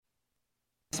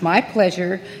It's my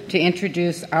pleasure to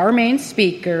introduce our main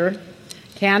speaker,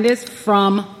 Candace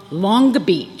from Long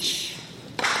Beach.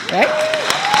 Right?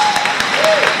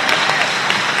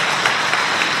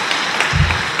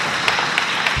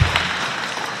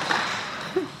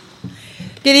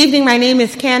 Good evening. My name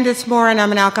is Candace Moore, and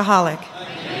I'm an alcoholic.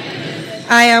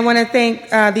 I want to thank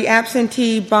the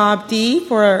absentee Bob D.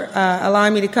 for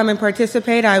allowing me to come and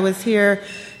participate. I was here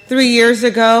 3 years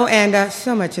ago, and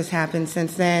so much has happened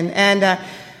since then. And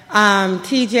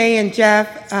TJ and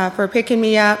Jeff for picking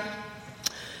me up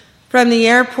from the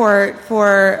airport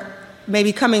for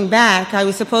maybe coming back. I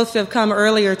was supposed to have come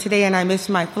earlier today, and I missed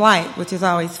my flight, which is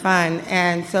always fun.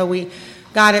 And so we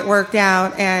got it worked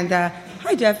out. And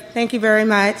hi, Jeff. Thank you very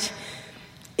much.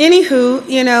 Anywho,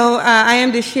 I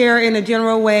am to share in a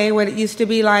general way what it used to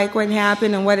be like, what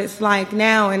happened, and what it's like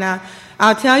now. And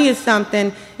I'll tell you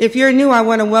something. If you're new, I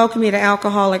want to welcome you to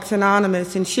Alcoholics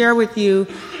Anonymous and share with you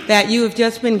that you have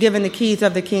just been given the keys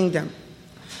of the kingdom.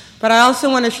 But I also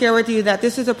want to share with you that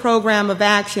this is a program of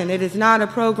action. It is not a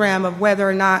program of whether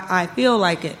or not I feel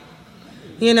like it.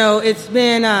 It's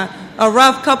been a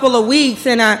rough couple of weeks,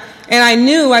 and I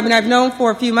knew, I've known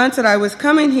for a few months that I was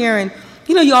coming here, and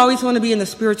you always want to be in the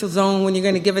spiritual zone when you're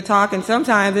going to give a talk, and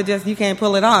sometimes you can't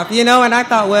pull it off, and I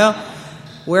thought, well,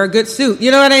 wear a good suit, you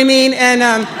know what I mean? And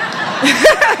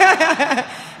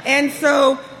and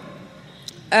so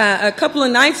a couple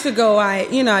of nights ago,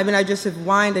 I just have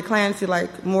whined to Clancy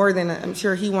like more than I'm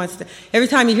sure he wants to. Every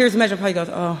time he hears a message, he goes,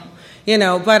 oh,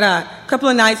 but a couple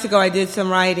of nights ago, I did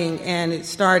some writing, and it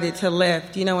started to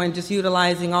lift, and just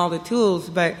utilizing all the tools,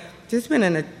 but just been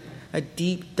in a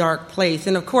deep, dark place.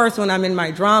 And of course, when I'm in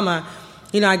my drama,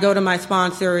 I go to my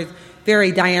sponsor, it's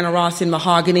very Diana Ross in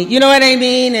mahogany, you know what I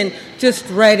mean? And just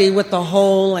ready with the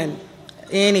whole, and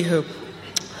anywho.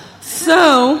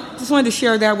 So, just wanted to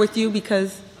share that with you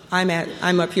because I'm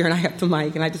up here and I have the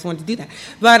mic, and I just wanted to do that.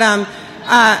 But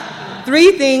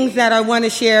 3 things that I want to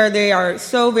share, they are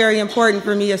so very important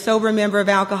for me, a sober member of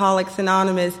Alcoholics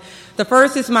Anonymous. The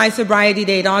first is my sobriety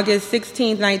date, August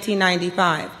 16,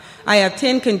 1995. I have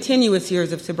 10 continuous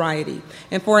years of sobriety.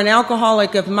 And for an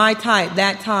alcoholic of my type,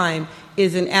 that time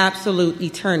is an absolute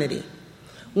eternity.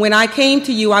 When I came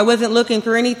to you, I wasn't looking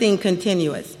for anything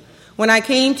continuous. When I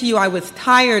came to you, I was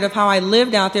tired of how I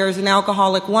lived out there as an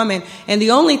alcoholic woman, and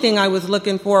the only thing I was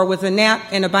looking for was a nap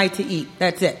and a bite to eat.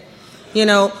 That's it.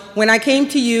 When I came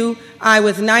to you, I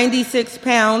was 96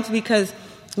 pounds because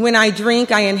when I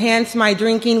drink, I enhance my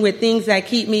drinking with things that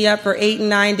keep me up for 8 and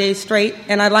 9 days straight,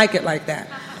 and I like it like that.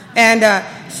 And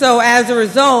so as a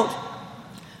result,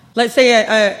 let's say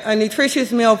a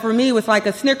nutritious meal for me was like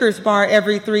a Snickers bar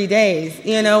every 3 days,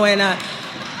 and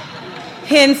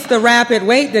hence the rapid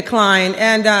weight decline.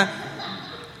 And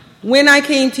when I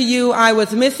came to you, I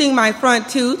was missing my front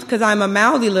tooth because I'm a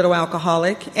mouthy little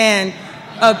alcoholic, and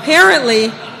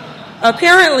apparently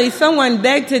someone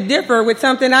begged to differ with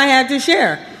something I had to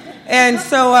share. And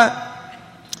so,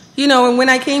 and when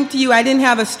I came to you, I didn't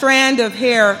have a strand of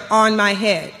hair on my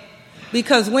head.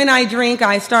 Because when I drink,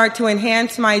 I start to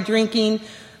enhance my drinking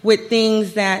with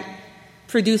things that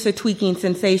produce a tweaking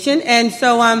sensation. And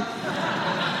so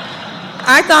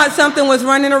I thought something was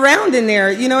running around in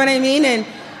there, you know what I mean? And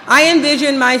I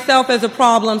envisioned myself as a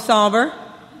problem solver.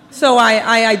 So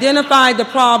I identified the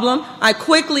problem. I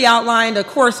quickly outlined a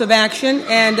course of action.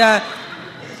 And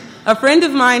a friend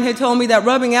of mine had told me that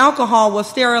rubbing alcohol will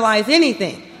sterilize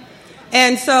anything.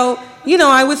 And so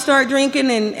I would start drinking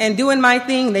and doing my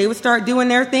thing. They would start doing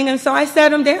their thing. And so I sat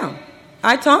them down.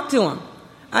 I talked to them.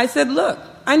 I said, look,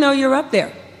 I know you're up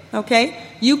there, okay?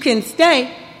 You can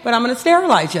stay, but I'm going to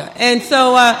sterilize you. And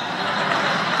so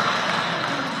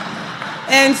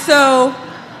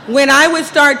when I would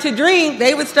start to drink,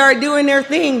 they would start doing their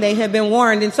thing. They had been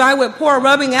warned. And so I would pour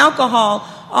rubbing alcohol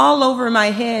all over my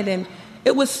head. And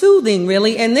it was soothing,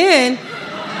 really. And then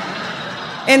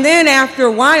after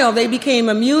a while, they became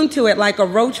immune to it like a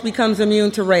roach becomes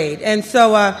immune to raid. And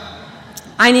so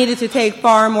I needed to take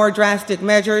far more drastic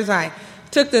measures. I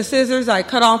took the scissors, I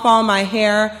cut off all my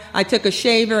hair, I took a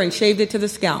shaver and shaved it to the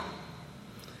scalp.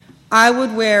 I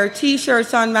would wear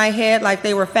T-shirts on my head like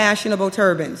they were fashionable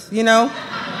turbans,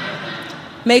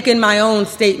 making my own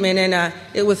statement, and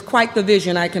it was quite the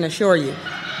vision, I can assure you.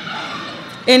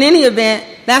 In any event,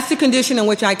 that's the condition in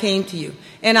which I came to you,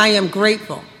 and I am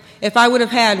grateful. If I would have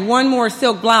had one more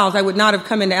silk blouse, I would not have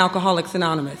come into Alcoholics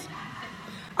Anonymous.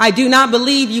 I do not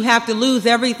believe you have to lose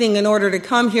everything in order to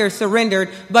come here surrendered,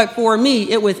 but for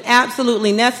me, it was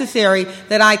absolutely necessary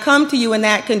that I come to you in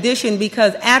that condition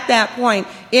because at that point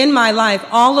in my life,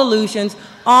 all illusions,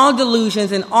 all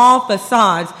delusions, and all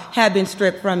facades had been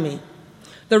stripped from me.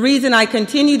 The reason I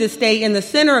continue to stay in the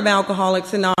center of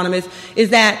Alcoholics Anonymous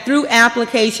is that through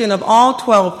application of all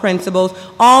 12 principles,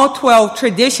 all 12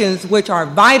 traditions which are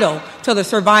vital to the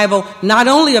survival not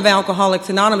only of Alcoholics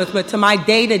Anonymous, but to my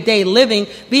day-to-day living,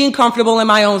 being comfortable in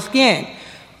my own skin.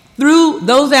 Through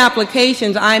those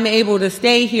applications, I'm able to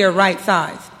stay here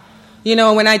right-sized. You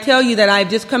know, when I tell you that I've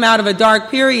just come out of a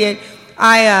dark period,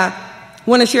 I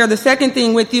want to share the second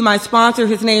thing with you. My sponsor,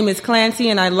 his name is Clancy,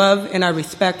 and I love and I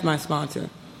respect my sponsor.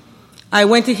 I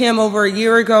went to him over a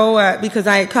year ago because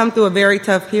I had come through a very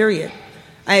tough period.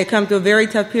 I had come through a very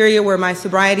tough period where my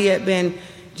sobriety had been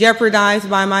jeopardized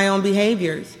by my own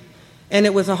behaviors. And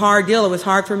it was a hard deal. It was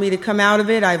hard for me to come out of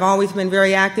it. I've always been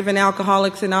very active in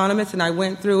Alcoholics Anonymous, and I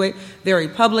went through it very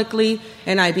publicly,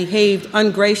 and I behaved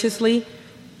ungraciously.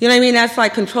 You know what I mean? That's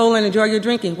like control and enjoy your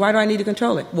drinking. Why do I need to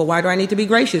control it? Well, why do I need to be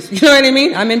gracious? You know what I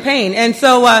mean? I'm in pain. And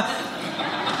so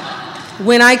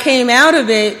when I came out of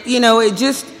it, you know,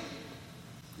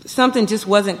 something just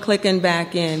wasn't clicking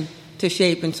back in to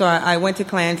shape. And so I went to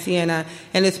Clancy, and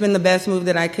it's been the best move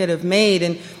that I could have made.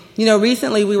 And, you know,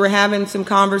 recently we were having some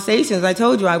conversations. I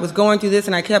told you I was going through this,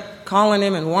 and I kept calling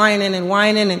him and whining.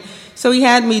 And so he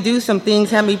had me do some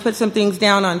things, had me put some things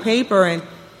down on paper. And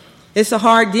it's a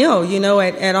hard deal, you know,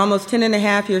 at almost 10 and a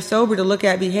half years sober to look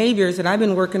at behaviors that I've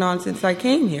been working on since I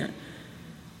came here.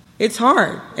 It's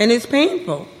hard, and it's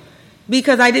painful.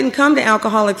 Because I didn't come to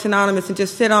Alcoholics Anonymous and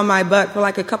just sit on my butt for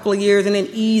like a couple of years and then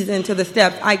ease into the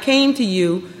steps. I came to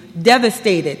you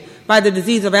devastated by the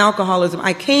disease of alcoholism.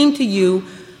 I came to you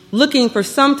looking for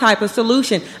some type of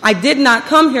solution. I did not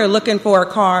come here looking for a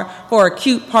car, for a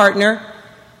cute partner,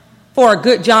 for a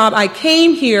good job. I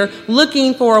came here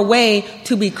looking for a way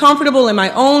to be comfortable in my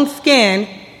own skin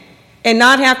and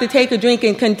not have to take a drink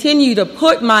and continue to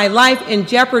put my life in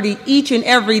jeopardy each and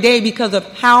every day because of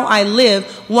how I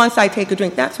live once I take a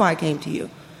drink. That's why I came to you.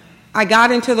 I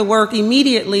got into the work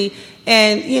immediately,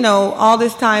 and, you know, all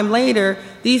this time later,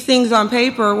 these things on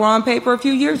paper were on paper a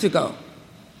few years ago.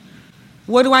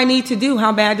 What do I need to do?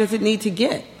 How bad does it need to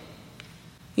get?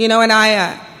 You know, and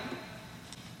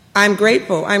I'm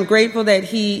grateful. I'm grateful that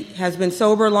he has been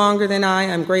sober longer than I.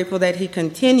 I'm grateful that he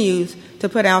continues to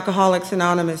put Alcoholics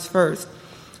Anonymous first.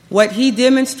 What he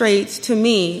demonstrates to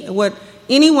me, what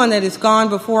anyone that has gone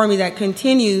before me that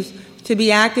continues to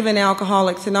be active in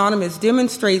Alcoholics Anonymous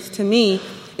demonstrates to me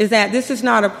is that this is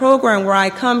not a program where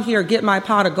I come here, get my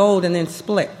pot of gold, and then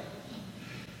split.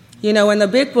 You know, in the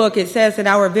big book, it says that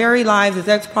our very lives as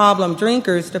ex-problem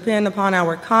drinkers depend upon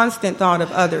our constant thought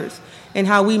of others and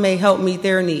how we may help meet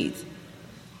their needs.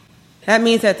 That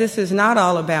means that this is not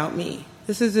all about me.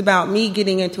 This is about me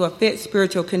getting into a fit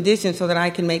spiritual condition so that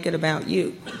I can make it about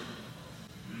you.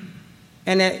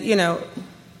 And that, you know,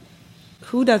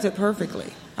 who does it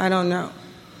perfectly? I don't know.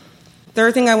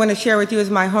 Third thing I want to share with you is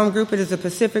my home group. It is a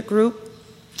Pacific group.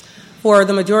 For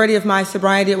the majority of my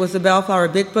sobriety, it was the Bellflower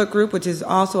Big Book group, which is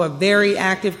also a very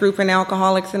active group in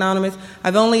Alcoholics Anonymous.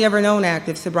 I've only ever known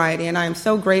active sobriety, and I am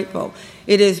so grateful.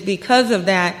 It is because of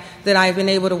that that I've been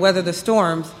able to weather the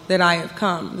storms that I have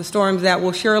come, the storms that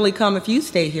will surely come if you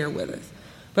stay here with us.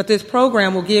 But this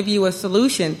program will give you a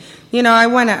solution. You know, I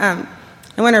want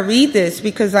to read this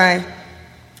because I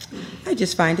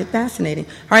just find it fascinating.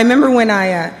 I remember when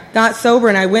I got sober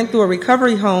and I went through a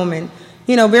recovery home, and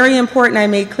you know, very important, I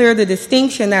made clear the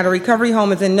distinction that a recovery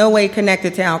home is in no way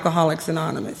connected to Alcoholics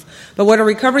Anonymous. But what a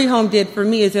recovery home did for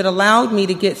me is it allowed me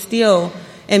to get still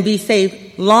and be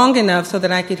safe long enough so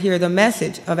that I could hear the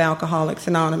message of Alcoholics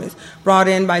Anonymous brought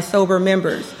in by sober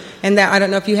members. And that, I don't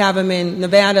know if you have them in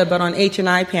Nevada, but on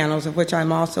H&I panels, of which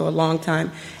I'm also a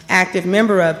longtime active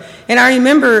member of. And I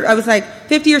remember I was like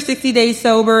 50 or 60 days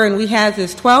sober, and we had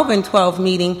this 12 and 12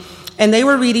 meeting, and they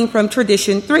were reading from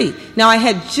Tradition 3. Now, I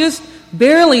had just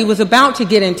barely was about to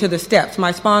get into the steps.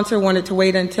 My sponsor wanted to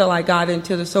wait until I got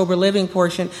into the sober living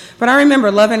portion. But I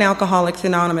remember loving Alcoholics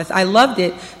Anonymous. I loved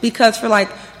it because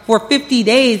for 50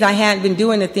 days, I hadn't been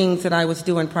doing the things that I was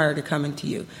doing prior to coming to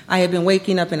you. I had been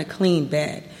waking up in a clean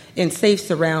bed, in safe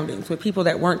surroundings, with people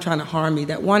that weren't trying to harm me,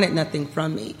 that wanted nothing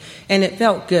from me. And it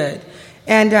felt good.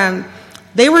 And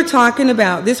they were talking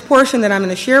about, this portion that I'm going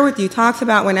to share with you talks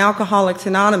about when Alcoholics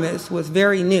Anonymous was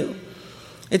very new.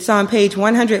 It's on page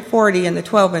 140 in the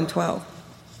 12 and 12.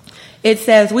 It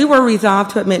says, we were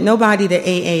resolved to admit nobody to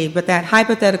AA, but that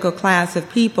hypothetical class of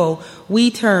people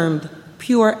we termed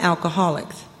pure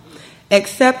alcoholics.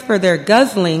 Except for their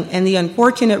guzzling and the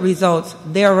unfortunate results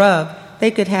thereof,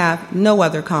 they could have no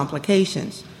other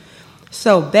complications.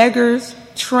 So beggars,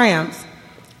 tramps,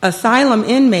 asylum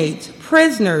inmates,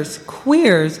 prisoners,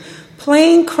 queers,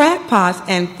 plain crackpots,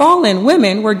 and fallen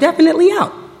women were definitely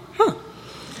out.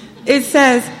 It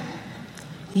says,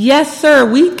 Yes, sir,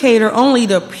 we cater only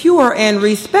to pure and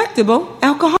respectable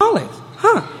alcoholics.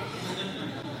 Huh.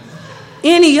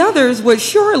 Any others would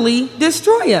surely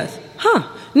destroy us. Huh.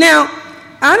 Now,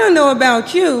 I don't know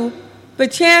about you,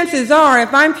 but chances are,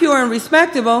 if I'm pure and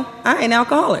respectable, I ain't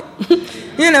alcoholic.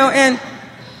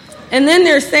 And then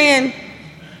they're saying,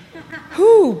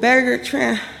 whoo, beggar,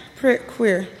 prick,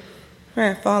 queer,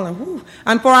 fallen. Whoo.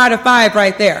 I'm 4 out of 5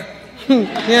 right there.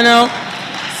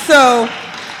 So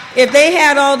if they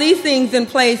had all these things in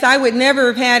place, I would never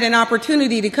have had an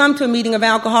opportunity to come to a meeting of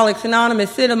Alcoholics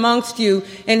Anonymous, sit amongst you,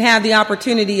 and have the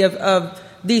opportunity of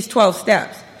these 12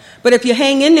 steps. But if you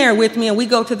hang in there with me and we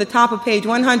go to the top of page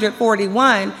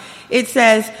 141, it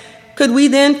says, could we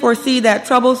then foresee that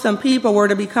troublesome people were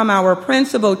to become our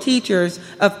principal teachers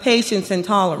of patience and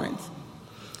tolerance?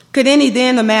 Could any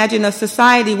then imagine a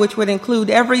society which would include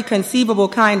every conceivable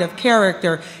kind of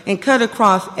character and cut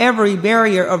across every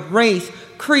barrier of race,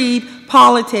 creed,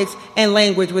 politics, and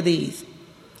language with ease?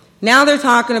 Now they're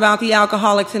talking about the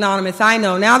Alcoholics Anonymous. I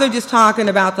know. Now they're just talking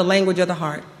about the language of the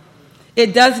heart.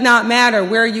 It does not matter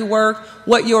where you work,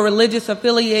 what your religious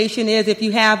affiliation is, if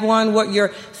you have one, what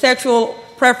your sexual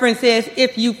preference is,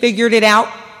 if you figured it out.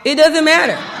 It doesn't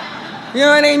matter. You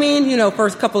know what I mean?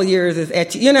 First couple of years is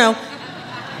etchy,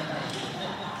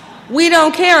 We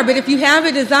don't care, but if you have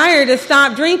a desire to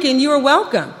stop drinking, you are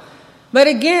welcome. But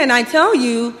again, I tell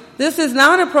you, this is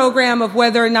not a program of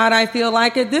whether or not I feel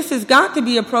like it. This has got to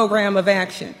be a program of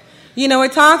action.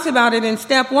 It talks about it in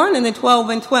step 1 in the 12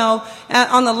 and 12.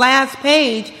 On the last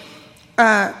page,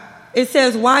 it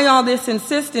says, why all this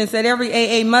insistence that every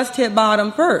AA must hit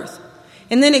bottom first?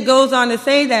 And then it goes on to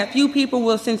say that few people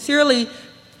will sincerely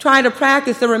try to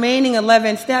practice the remaining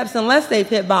 11 steps unless they've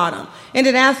hit bottom. And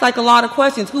it asks a lot of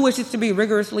questions. Who wishes to be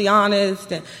rigorously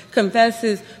honest and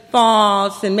confesses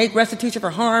faults and make restitution for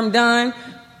harm done?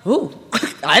 Ooh,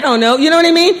 I don't know. You know what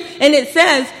I mean? And it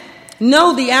says,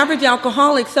 no, the average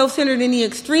alcoholic, self-centered in the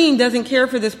extreme, doesn't care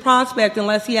for this prospect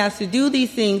unless he has to do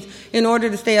these things in order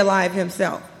to stay alive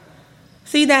himself.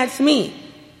 See, that's me.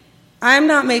 I'm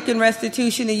not making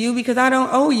restitution to you because I don't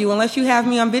owe you. Unless you have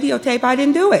me on videotape, I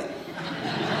didn't do it.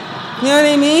 You know what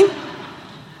I mean?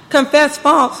 Confess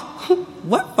faults.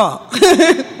 What fault?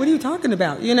 What are you talking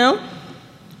about,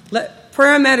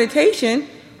 Prayer and meditation.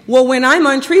 Well, when I'm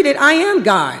untreated, I am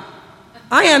God.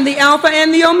 I am the Alpha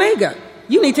and the Omega.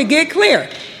 You need to get clear.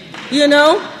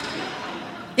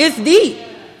 It's deep.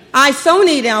 I so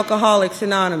need Alcoholics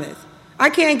Anonymous.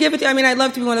 I can't give it to you. I'd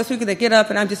love to be one of those people that get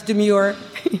up and I'm just demure.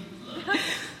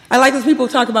 I like those people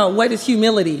who talk about what is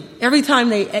humility. Every time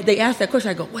they ask that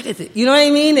question, I go, what is it? You know what I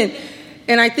mean?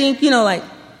 And I think,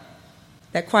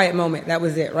 that quiet moment, that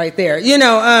was it right there.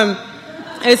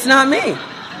 It's not me.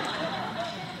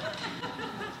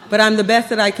 But I'm the best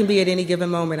that I can be at any given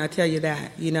moment, I tell you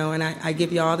that, and I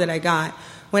give you all that I got.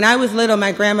 When I was little,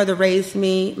 my grandmother raised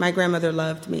me. My grandmother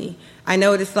loved me. I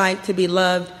know what it's like to be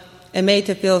loved and made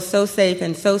to feel so safe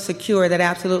and so secure that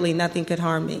absolutely nothing could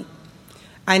harm me.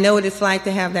 I know what it's like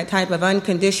to have that type of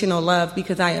unconditional love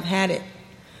because I have had it.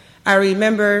 I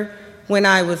remember when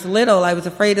I was little, I was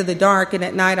afraid of the dark, and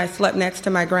at night I slept next to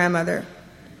my grandmother.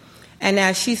 And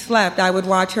as she slept, I would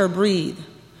watch her breathe.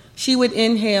 She would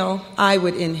inhale, I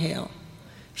would inhale.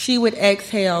 She would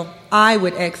exhale, I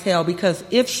would exhale, because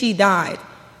if she died,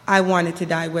 I wanted to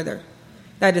die with her.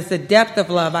 That is the depth of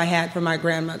love I had for my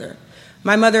grandmother.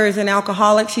 My mother is an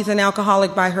alcoholic. She's an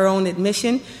alcoholic by her own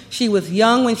admission. She was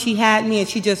young when she had me, and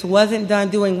she just wasn't done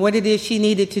doing what it is she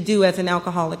needed to do as an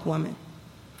alcoholic woman.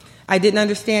 I didn't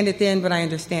understand it then, but I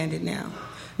understand it now.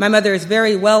 My mother is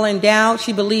very well endowed.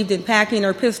 She believed in packing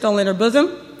her pistol in her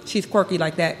bosom. She's quirky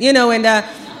like that, and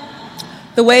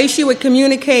the way she would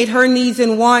communicate her needs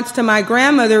and wants to my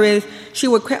grandmother is she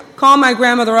would call my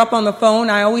grandmother up on the phone.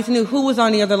 I always knew who was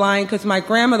on the other line because my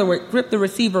grandmother would grip the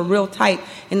receiver real tight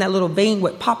and that little vein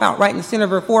would pop out right in the center of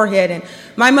her forehead. And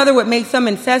my mother would make some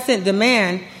incessant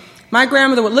demand. My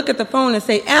grandmother would look at the phone and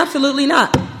say, absolutely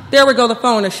not. There would go the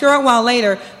phone. A short while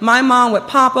later, my mom would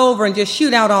pop over and just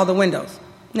shoot out all the windows.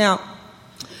 Now,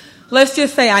 let's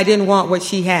just say I didn't want what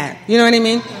she had. You know what I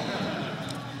mean?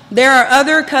 There are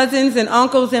other cousins and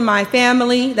uncles in my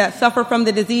family that suffer from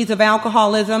the disease of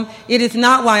alcoholism. It is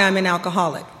not why I'm an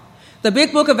alcoholic. The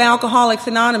Big Book of Alcoholics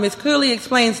Anonymous clearly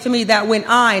explains to me that when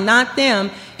I, not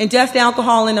them, ingest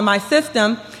alcohol into my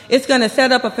system, it's going to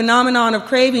set up a phenomenon of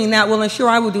craving that will ensure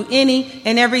I will do any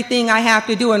and everything I have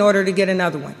to do in order to get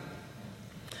another one.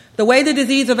 The way the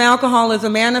disease of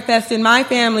alcoholism manifests in my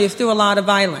family is through a lot of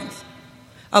violence.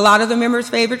 A lot of the members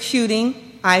favored shooting.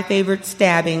 I favored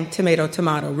stabbing, tomato,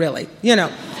 really,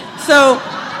 So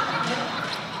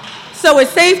So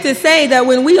it's safe to say that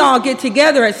when we all get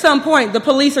together at some point, the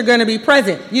police are going to be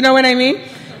present. You know what I mean?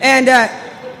 And,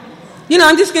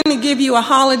 I'm just going to give you a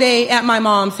holiday at my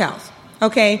mom's house.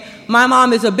 Okay? My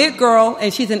mom is a big girl,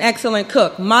 and she's an excellent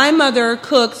cook. My mother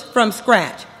cooks from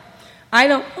scratch.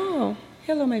 Oh,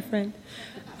 hello, my friend.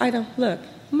 Look,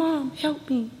 Mom, help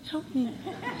me.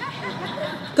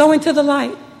 Go into the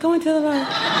light.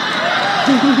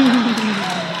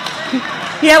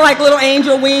 He had like little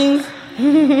angel wings.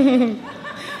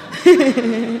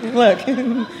 Look,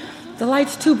 the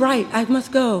light's too bright. I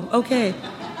must go. Okay.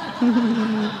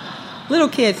 Little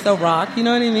kids so rock, you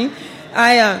know what I mean?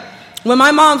 When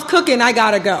my mom's cooking, I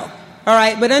gotta go. All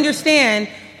right, but understand,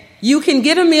 you can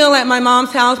get a meal at my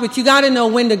mom's house, but you gotta know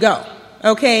when to go.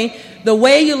 Okay? The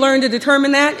way you learn to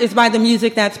determine that is by the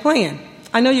music that's playing.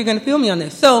 I know you're gonna feel me on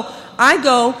this. So I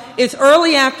go, it's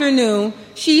early afternoon,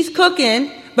 she's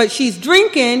cooking, but she's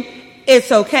drinking,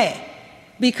 it's okay.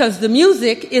 Because the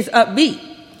music is upbeat.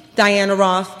 Diana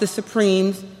Ross, the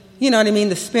Supremes, you know what I mean,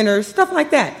 the Spinners, stuff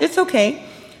like that. It's okay.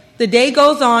 The day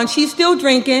goes on, she's still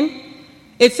drinking.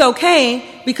 It's okay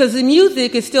because the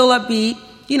music is still upbeat,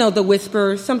 the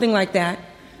Whispers, something like that.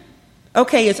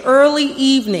 Okay, it's early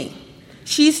evening.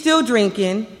 She's still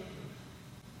drinking.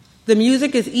 The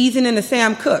music is easing into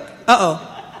Sam Cooke. Uh-oh.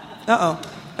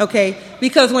 Okay,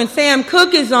 because when Sam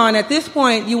Cooke is on, at this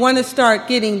point, you want to start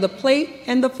getting the plate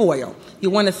and the foil. You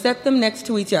want to set them next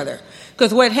to each other.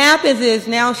 Because what happens is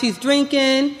now she's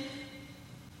drinking,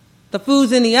 the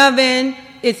food's in the oven,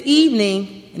 it's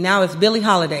evening, and now it's Billie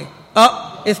Holiday.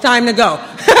 Oh, it's time to go.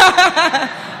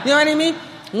 You know what I mean?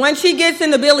 Once she gets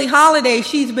into Billie Holiday,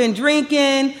 she's been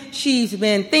drinking, she's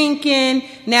been thinking,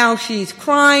 now she's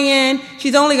crying.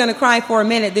 She's only going to cry for a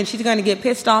minute, then she's going to get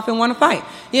pissed off and want to fight.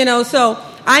 So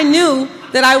I knew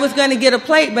that I was going to get a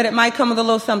plate, but it might come with a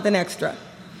little something extra.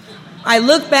 I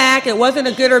look back, it wasn't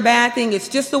a good or bad thing, it's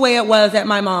just the way it was at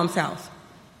my mom's house.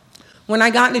 When I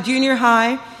got into junior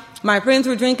high, my friends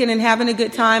were drinking and having a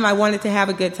good time, I wanted to have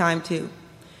a good time too.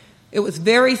 It was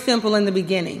very simple in the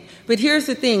beginning. But here's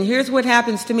the thing. Here's what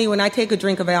happens to me when I take a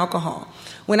drink of alcohol.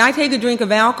 When I take a drink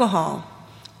of alcohol,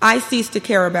 I cease to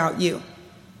care about you.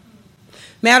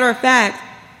 Matter of fact,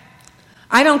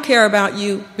 I don't care about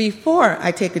you before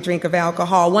I take a drink of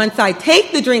alcohol. Once I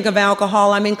take the drink of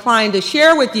alcohol, I'm inclined to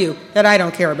share with you that I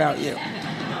don't care about you.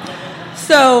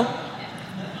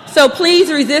 So please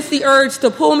resist the urge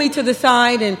to pull me to the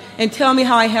side and tell me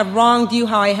how I have wronged you,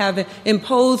 how I have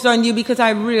imposed on you, because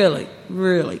I really,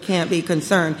 really can't be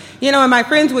concerned. And my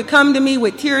friends would come to me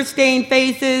with tear-stained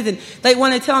faces, and they'd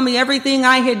want to tell me everything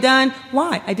I had done.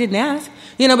 Why? I didn't ask.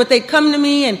 But they'd come to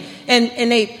me and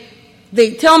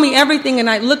they'd tell me everything, and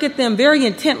I'd look at them very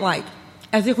intent-like,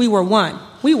 as if we were one.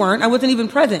 We weren't. I wasn't even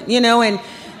present,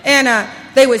 and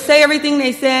they would say everything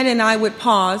they said, and I would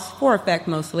pause, for effect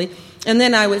mostly, and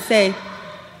then I would say,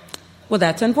 well,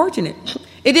 that's unfortunate.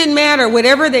 It didn't matter,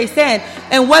 whatever they said.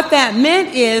 And what that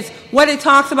meant is what it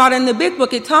talks about in the big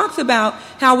book. It talks about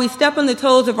how we step on the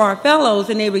toes of our fellows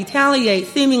and they retaliate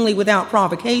seemingly without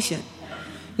provocation.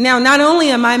 Now, not only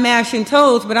am I mashing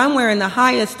toes, but I'm wearing the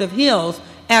highest of heels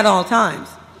at all times.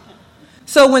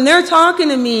 So when they're talking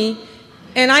to me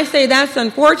and I say that's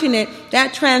unfortunate,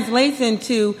 that translates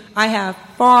into I have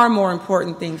far more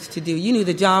important things to do. You knew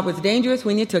the job was dangerous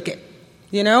when you took it.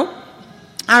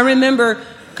 I remember a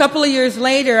couple of years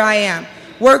later, I am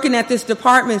working at this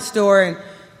department store, and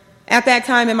at that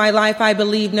time in my life, I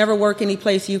believed never work any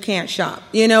place you can't shop.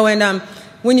 And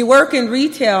when you work in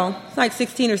retail, it's like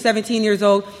 16 or 17 years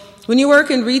old. When you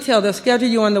work in retail, they'll schedule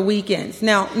you on the weekends.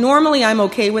 Now, normally I'm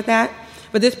okay with that,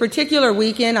 but this particular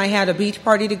weekend, I had a beach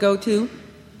party to go to.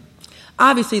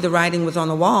 Obviously, the writing was on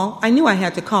the wall. I knew I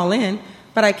had to call in,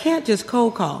 but I can't just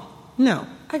cold call. No,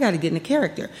 I got to get in a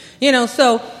character.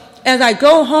 So as I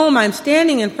go home, I'm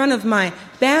standing in front of my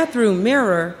bathroom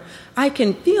mirror. I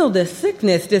can feel the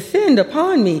sickness descend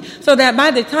upon me so that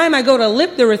by the time I go to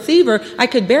lift the receiver, I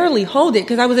could barely hold it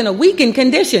because I was in a weakened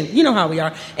condition. You know how we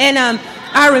are. And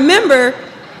I remember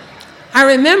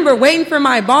waiting for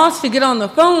my boss to get on the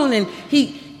phone, and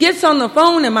he gets on the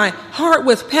phone, and my heart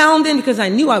was pounding because I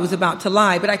knew I was about to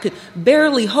lie, but I could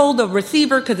barely hold the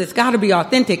receiver because it's got to be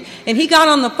authentic. And he got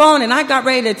on the phone, and I got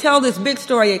ready to tell this big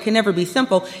story. It can never be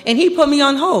simple. And he put me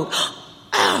on hold.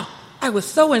 Ow! I was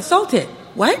so insulted.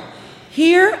 What?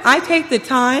 Here, I take the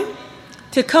time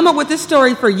to come up with this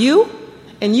story for you,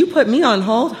 and you put me on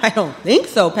hold? I don't think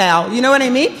so, pal. You know what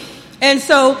I mean? And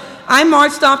so I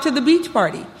marched off to the beach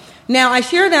party. Now, I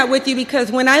share that with you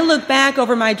because when I look back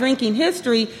over my drinking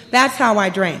history, that's how I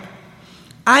drank.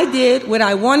 I did what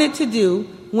I wanted to do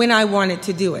when I wanted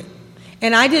to do it.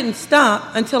 And I didn't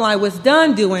stop until I was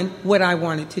done doing what I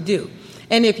wanted to do.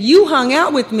 And if you hung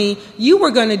out with me, you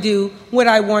were going to do what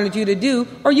I wanted you to do,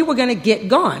 or you were going to get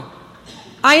gone.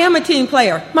 I am a team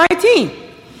player, my team.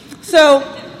 So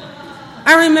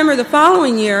I remember the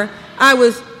following year, I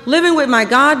was living with my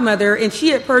godmother, and she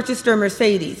had purchased her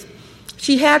Mercedes.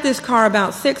 She had this car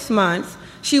about 6 months.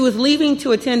 She was leaving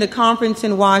to attend a conference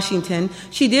in Washington.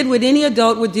 She did what any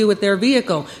adult would do with their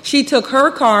vehicle. She took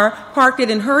her car, parked it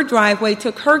in her driveway,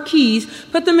 took her keys,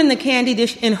 put them in the candy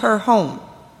dish in her home.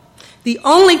 The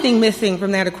only thing missing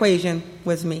from that equation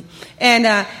was me. And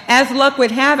as luck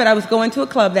would have it, I was going to a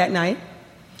club that night.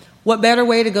 What better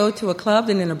way to go to a club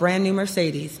than in a brand new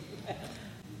Mercedes?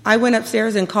 I went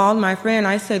upstairs and called my friend.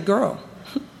 I said, girl,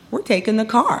 we're taking the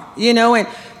car. And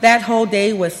that whole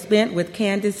day was spent with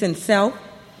Candace and Self.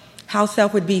 How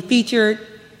Self would be featured,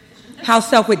 how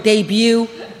Self would debut,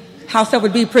 how Self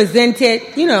would be presented,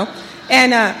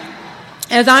 And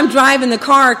as I'm driving the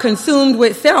car consumed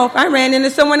with Self, I ran into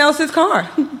someone else's car.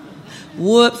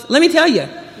 Whoops. Let me tell you,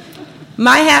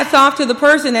 my hat's off to the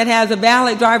person that has a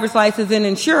valid driver's license and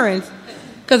insurance,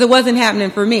 because it wasn't happening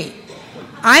for me.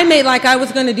 I made like I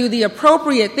was going to do the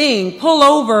appropriate thing, pull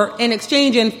over and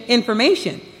exchange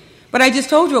information. But I just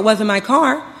told you it wasn't my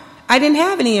car. I didn't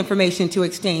have any information to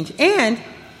exchange. And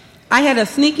I had a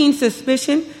sneaking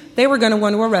suspicion they were going to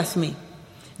want to arrest me.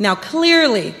 Now,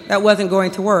 clearly, that wasn't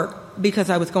going to work because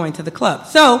I was going to the club.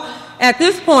 So, at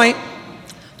this point,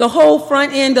 the whole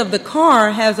front end of the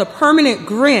car has a permanent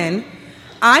grin.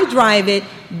 I drive it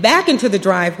back into the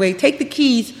driveway, take the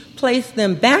keys, place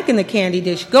them back in the candy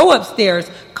dish, go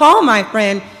upstairs, call my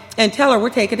friend, and tell her we're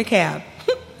taking a cab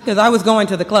because I was going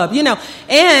to the club,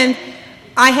 And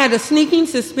I had a sneaking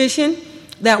suspicion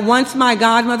that once my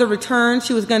godmother returned,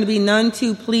 she was going to be none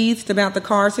too pleased about the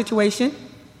car situation.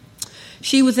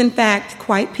 She was, in fact,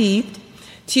 quite peeved.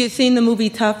 She had seen the movie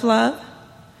Tough Love.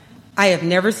 I have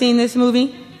never seen this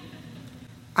movie.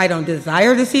 I don't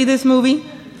desire to see this movie,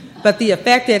 but the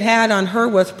effect it had on her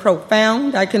was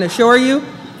profound, I can assure you.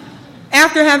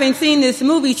 After having seen this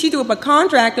movie, she drew up a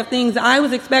contract of things I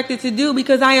was expected to do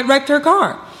because I had wrecked her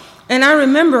car. And I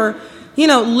remember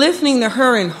listening to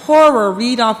her in horror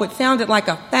read off what sounded like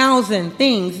 1,000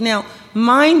 things. Now,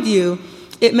 mind you,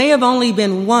 it may have only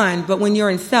been one, but when you're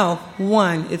in Self,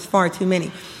 one is far too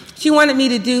many. She wanted me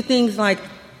to do things like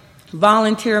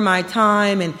volunteer my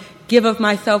time and give of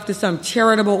myself to some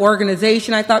charitable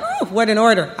organization. I thought, oh, what an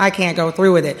order. I can't go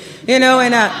through with it.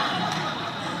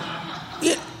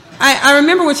 I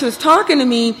remember when she was talking to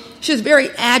me, she was very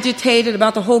agitated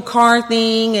about the whole car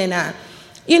thing, and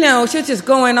she was just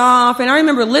going off. And I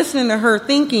remember listening to her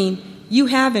thinking, you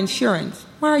have insurance.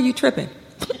 Why are you tripping?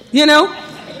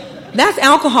 That's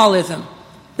alcoholism.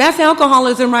 That's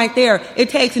alcoholism right there. It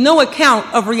takes no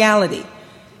account of reality.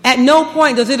 At no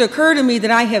point does it occur to me that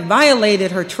I have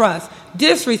violated her trust,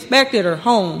 disrespected her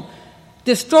home,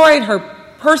 destroyed her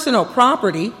personal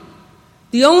property.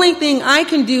 The only thing I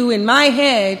can do in my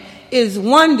head is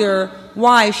wonder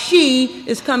why she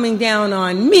is coming down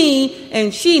on me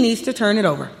and she needs to turn it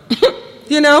over.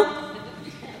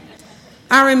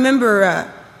 I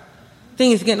remember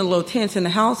things getting a little tense in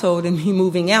the household and me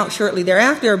moving out shortly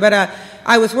thereafter, but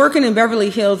I was working in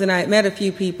Beverly Hills and I had met a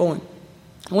few people, and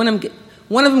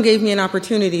one of them gave me an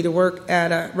opportunity to work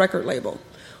at a record label.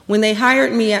 When they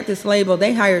hired me at this label,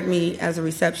 they hired me as a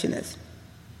receptionist.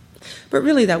 But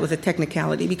really that was a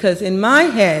technicality, because in my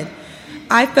head,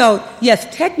 I felt, yes,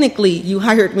 technically you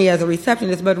hired me as a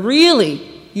receptionist, but really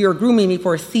you're grooming me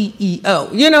for a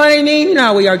CEO. You know what I mean? You know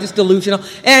how we are, just delusional.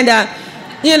 And,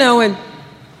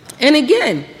 and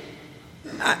again,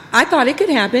 I thought it could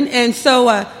happen. And so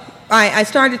I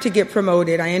started to get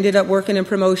promoted. I ended up working in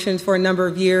promotions for a number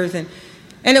of years. And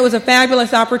it was a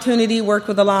fabulous opportunity, worked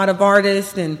with a lot of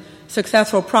artists and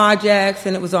successful projects,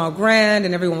 and it was all grand,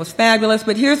 and everyone was fabulous.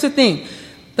 But here's the thing.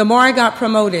 The more I got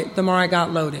promoted, the more I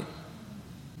got loaded.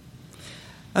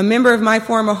 A member of my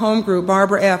former home group,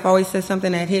 Barbara F., always says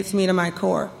something that hits me to my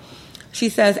core. She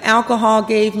says, alcohol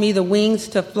gave me the wings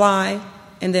to fly,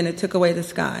 and then it took away the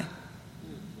sky.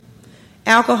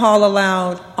 Alcohol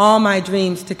allowed all my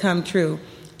dreams to come true.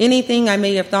 Anything I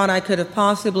may have thought I could have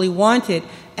possibly wanted,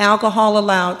 alcohol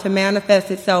allowed to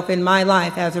manifest itself in my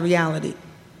life as a reality.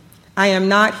 I am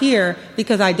not here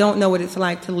because I don't know what it's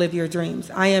like to live your dreams.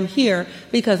 I am here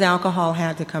because alcohol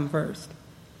had to come first.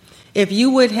 If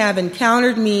you would have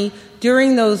encountered me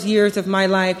during those years of my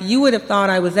life, you would have thought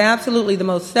I was absolutely the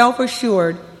most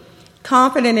self-assured,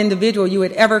 confident individual you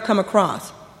would ever come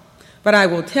across. But I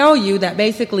will tell you that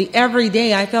basically every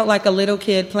day I felt like a little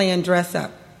kid playing dress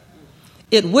up.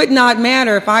 It would not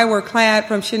matter if I were clad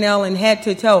from Chanel and head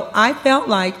to toe. I felt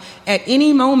like at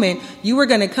any moment you were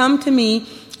going to come to me,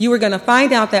 you were going to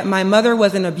find out that my mother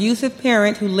was an abusive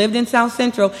parent who lived in South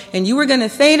Central, and you were going to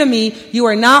say to me, you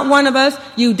are not one of us,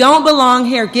 you don't belong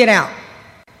here, get out.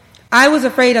 I was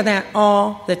afraid of that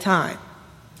all the time.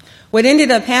 What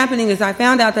ended up happening is I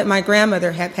found out that my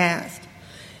grandmother had passed.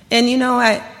 And you know,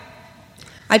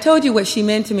 I told you what she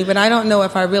meant to me, but I don't know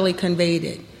if I really conveyed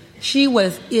it. She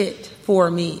was it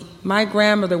for me. My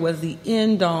grandmother was the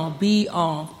end-all,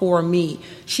 be-all for me.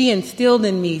 She instilled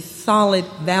in me solid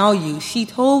values. She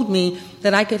told me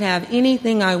that I could have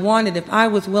anything I wanted if I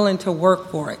was willing to work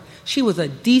for it. She was a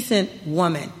decent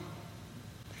woman.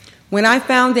 When I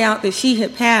found out that she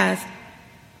had passed,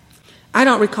 I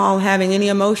don't recall having any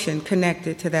emotion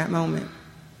connected to that moment.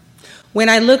 When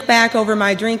I look back over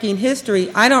my drinking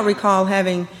history, I don't recall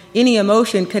having any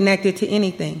emotion connected to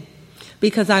anything,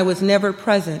 because I was never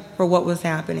present for what was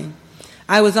happening.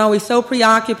 I was always so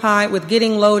preoccupied with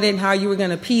getting loaded and how you were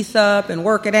going to piece up and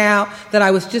work it out that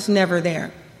I was just never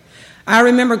there. I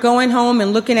remember going home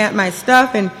and looking at my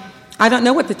stuff, and I don't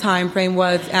know what the time frame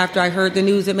was after I heard the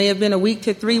news. It may have been a week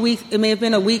to 3 weeks. It may have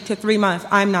been a week to 3 months.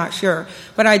 I'm not sure.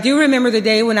 But I do remember the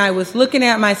day when I was looking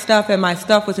at my stuff and my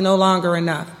stuff was no longer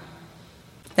enough.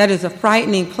 That is a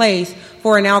frightening place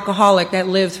for an alcoholic that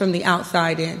lives from the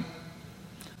outside in.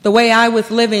 The way I was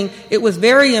living, it was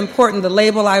very important, the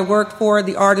label I worked for,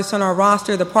 the artists on our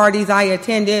roster, the parties I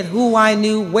attended, who I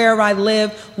knew, where I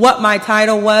lived, what my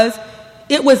title was.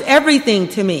 It was everything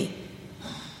to me.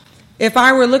 If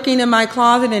I were looking in my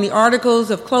closet and the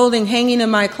articles of clothing hanging in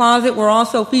my closet were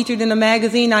also featured in a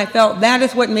magazine, I felt that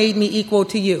is what made me equal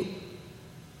to you.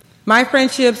 My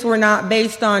friendships were not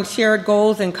based on shared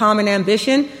goals and common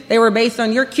ambition. They were based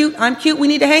on you're cute, I'm cute, we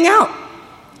need to hang out.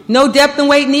 No depth and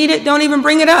weight needed, don't even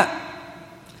bring it up.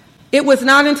 It was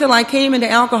not until I came into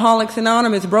Alcoholics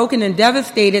Anonymous broken and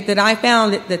devastated that I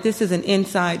found that this is an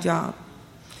inside job.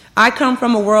 I come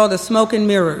from a world of smoke and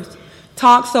mirrors.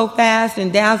 Talk so fast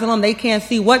and dazzle them, they can't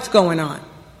see what's going on.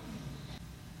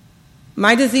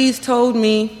 My disease told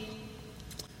me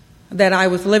that I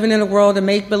was living in a world of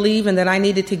make-believe and that I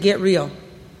needed to get real.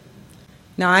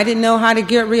 Now, I didn't know how to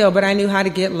get real, but I knew how to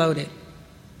get loaded.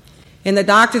 In the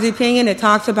doctor's opinion, it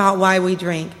talks about why we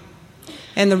drink.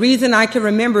 And the reason I can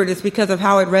remember it is because of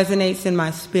how it resonates in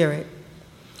my spirit.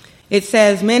 It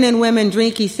says men and women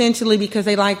drink essentially because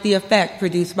they like the effect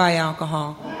produced by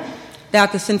alcohol.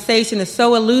 That the sensation is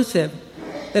so elusive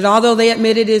that although they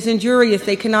admit it is injurious,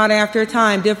 they cannot after a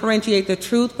time differentiate the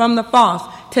truth from the false.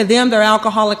 To them, their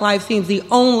alcoholic life seems the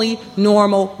only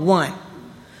normal one.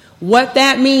 What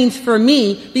that means for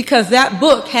me, because that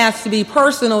book has to be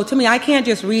personal to me. I can't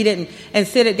just read it and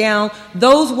sit it down.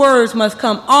 Those words must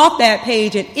come off that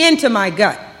page and into my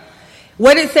gut.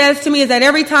 What it says to me is that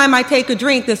every time I take a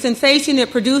drink, the sensation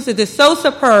it produces is so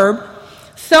superb,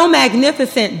 so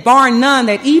magnificent, bar none,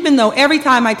 that even though every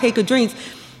time I take a drink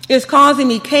it's causing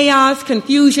me chaos,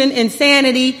 confusion,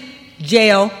 insanity,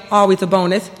 jail, always a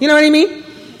bonus, you know what I mean?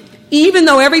 Even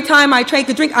though every time I take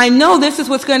a drink, I know this is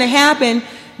what's going to happen,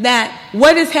 that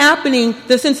what is happening,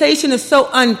 the sensation is so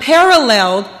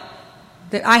unparalleled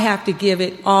that I have to give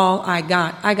it all I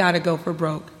got. I got to go for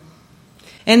broke.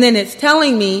 And then it's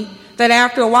telling me that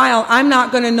after a while, I'm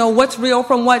not going to know what's real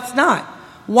from what's not.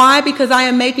 Why? Because I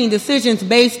am making decisions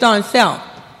based on self.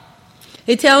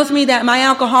 It tells me that my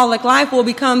alcoholic life will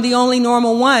become the only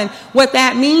normal one. What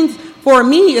that means for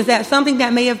me is that something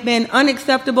that may have been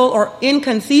unacceptable or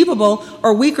inconceivable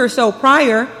or week or so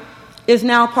prior is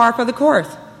now par for the course.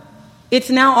 It's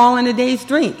now all in a day's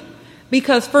drink.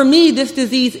 Because for me, this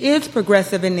disease is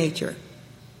progressive in nature.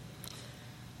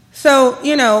 So,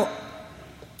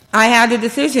 I had a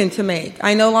decision to make.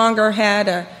 I no longer had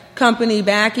a company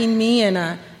backing me, and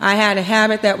I had a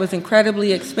habit that was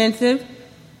incredibly expensive.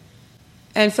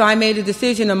 And so I made a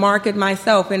decision to market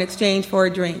myself in exchange for a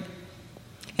drink.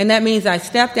 And that means I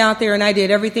stepped out there and I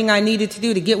did everything I needed to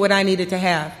do to get what I needed to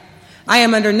have. I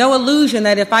am under no illusion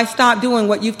that if I stop doing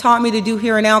what you've taught me to do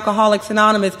here in Alcoholics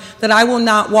Anonymous, that I will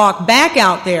not walk back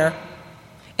out there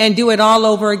and do it all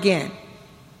over again.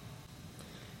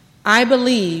 I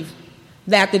believe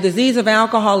that the disease of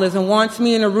alcoholism wants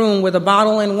me in a room with a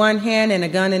bottle in one hand and a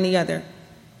gun in the other.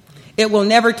 It will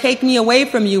never take me away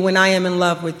from you when I am in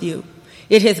love with you.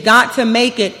 It has got to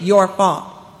make it your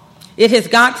fault. It has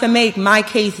got to make my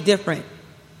case different.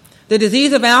 The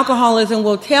disease of alcoholism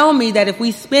will tell me that if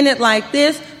we spin it like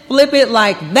this, flip it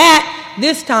like that,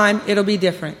 this time it'll be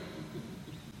different.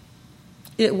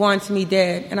 It wants me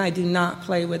dead, and I do not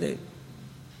play with it.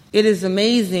 It is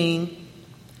amazing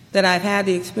that I've had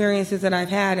the experiences that I've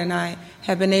had, and I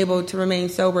have been able to remain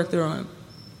sober through them.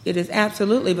 It is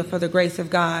absolutely but for the grace of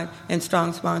God and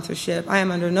strong sponsorship. I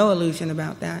am under no illusion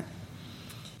about that.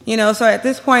 So at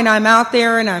this point I'm out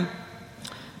there and I'm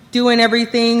doing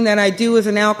everything that I do as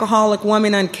an alcoholic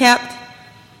woman unkept.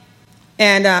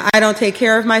 And I don't take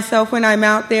care of myself when I'm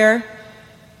out there.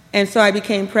 And so I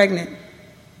became pregnant.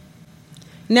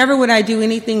 Never would I do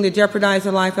anything to jeopardize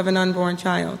the life of an unborn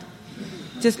child.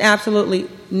 Just absolutely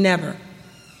never.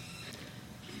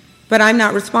 But I'm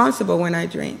not responsible when I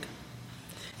drink.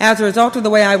 As a result of the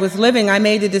way I was living, I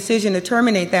made the decision to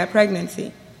terminate that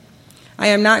pregnancy. I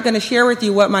am not going to share with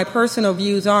you what my personal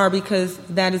views are because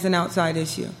that is an outside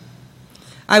issue.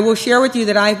 I will share with you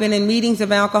that I've been in meetings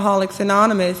of Alcoholics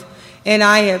Anonymous, and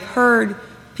I have heard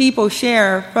people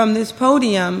share from this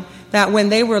podium that when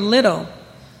they were little,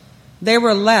 they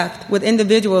were left with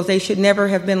individuals they should never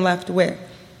have been left with.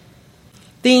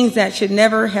 Things that should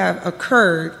never have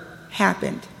occurred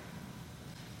happened.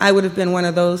 I would have been one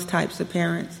of those types of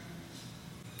parents.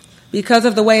 Because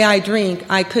of the way I drink,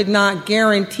 I could not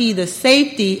guarantee the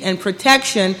safety and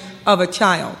protection of a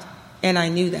child, and I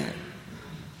knew that.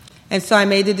 And so I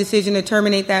made the decision to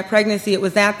terminate that pregnancy. It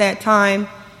was at that time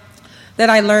that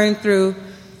I learned through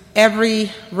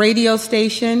every radio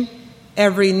station,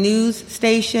 every news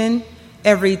station,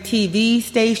 every TV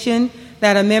station,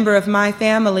 that a member of my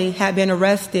family had been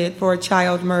arrested for a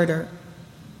child murder.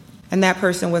 And that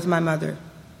person was my mother.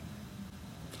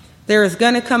 There is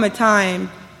going to come a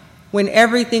time when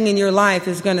everything in your life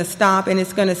is going to stop and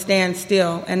it's going to stand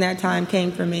still, and that time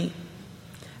came for me.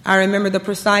 I remember the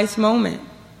precise moment.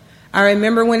 I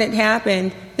remember when it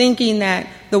happened, thinking that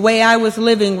the way I was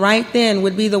living right then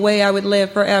would be the way I would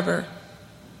live forever.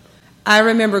 I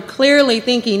remember clearly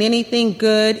thinking anything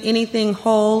good, anything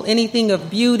whole, anything of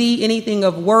beauty, anything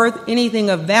of worth, anything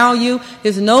of value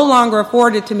is no longer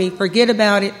afforded to me. Forget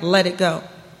about it, let it go.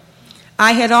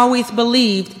 I had always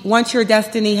believed once your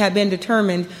destiny had been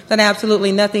determined that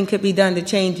absolutely nothing could be done to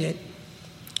change it.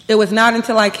 It was not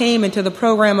until I came into the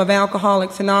program of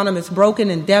Alcoholics Anonymous, broken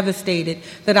and devastated,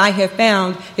 that I have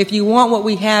found if you want what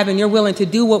we have and you're willing to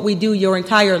do what we do, your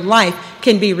entire life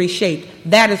can be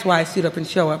reshaped. That is why I suit up and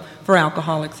show up for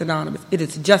Alcoholics Anonymous. It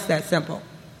is just that simple.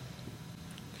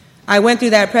 I went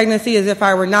through that pregnancy as if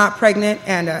I were not pregnant,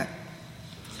 and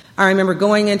I remember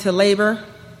going into labor.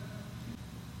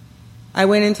 I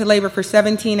went into labor for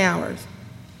 17 hours,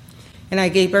 and I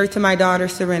gave birth to my daughter,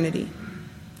 Serenity.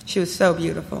 She was so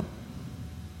beautiful.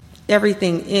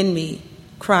 Everything in me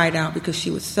cried out because she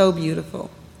was so beautiful.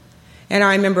 And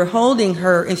I remember holding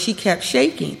her, and she kept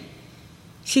shaking.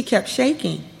 She kept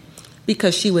shaking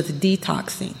because she was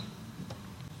detoxing.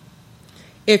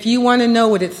 If you want to know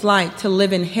what it's like to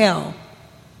live in hell,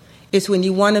 it's when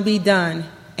you want to be done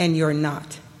and you're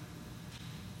not.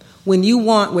 When you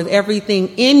want with everything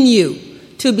in you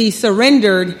to be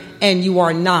surrendered and you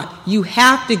are not. You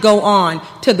have to go on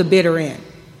to the bitter end.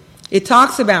 It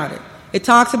talks about it. It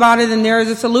talks about it, and there is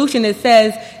a solution. It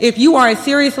says, if you are as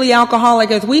seriously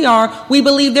alcoholic as we are, we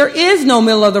believe there is no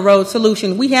middle-of-the-road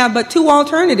solution. We have but two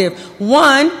alternatives.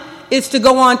 One is to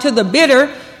go on to the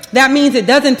bitter. That means it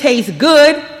doesn't taste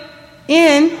good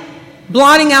in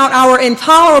blotting out our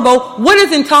intolerable. What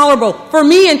is intolerable? For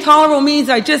me, intolerable means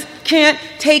I just can't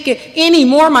take it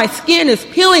anymore. My skin is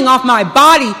peeling off my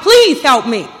body. Please help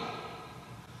me.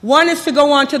 One is to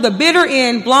go on to the bitter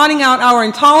end, blotting out our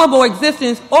intolerable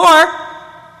existence, or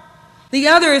the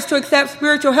other is to accept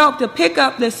spiritual help, to pick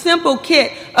up the simple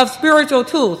kit of spiritual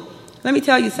tools. Let me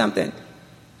tell you something.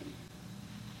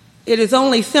 It is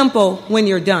only simple when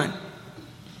you're done.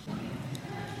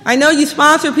 I know you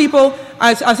sponsor people.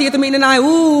 I see at the meeting tonight,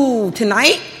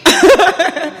 tonight?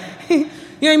 You know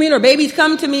what I mean? Or babies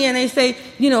come to me and they say,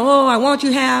 I want you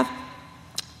to have.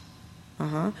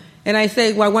 And I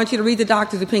say, well, I want you to read the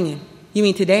doctor's opinion. You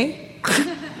mean today?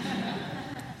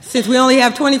 Since we only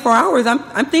have 24 hours,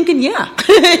 I'm thinking, yeah.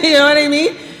 You know what I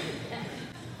mean?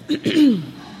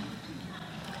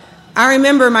 I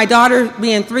remember my daughter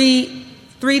being three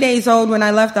days old when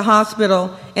I left the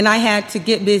hospital, and I had to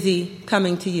get busy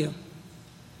coming to you.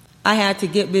 I had to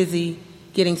get busy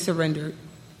getting surrendered,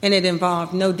 and it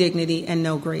involved no dignity and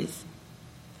no grace.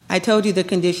 I told you the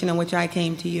condition in which I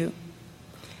came to you.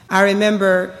 I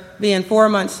remember being 4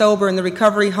 months sober in the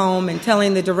recovery home and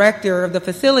telling the director of the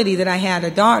facility that I had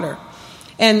a daughter.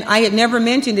 And I had never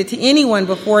mentioned it to anyone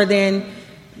before then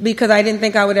because I didn't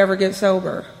think I would ever get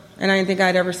sober, and I didn't think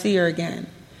I'd ever see her again.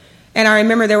 And I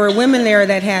remember there were women there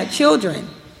that had children,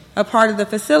 a part of the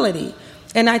facility.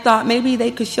 And I thought maybe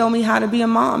they could show me how to be a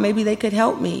mom. Maybe they could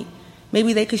help me.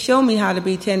 Maybe they could show me how to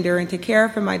be tender and to care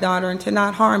for my daughter and to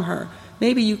not harm her.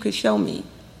 Maybe you could show me.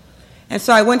 And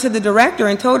so I went to the director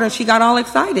and told her, and she got all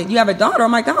excited. You have a daughter? Oh,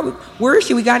 my God, where is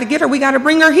she? We got to get her. We got to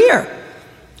bring her here.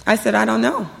 I said, I don't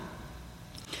know.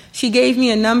 She gave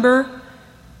me a number.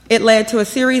 It led to a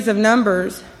series of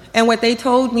numbers. And what they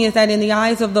told me is that in the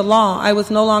eyes of the law, I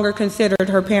was no longer considered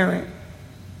her parent,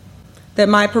 that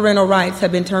my parental rights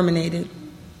had been terminated,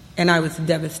 and I was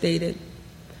devastated.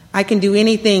 I can do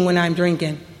anything when I'm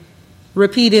drinking,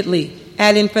 repeatedly,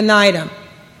 ad infinitum,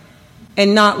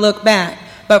 and not look back.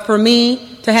 But for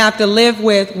me to have to live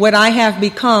with what I have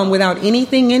become without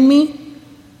anything in me,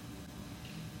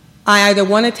 I either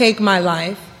want to take my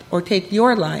life or take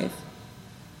your life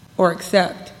or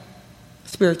accept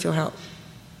spiritual help.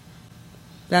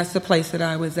 That's the place that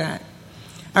I was at.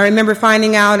 I remember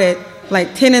finding out at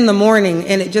like 10 in the morning,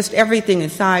 and it just, everything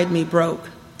inside me broke.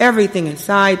 Everything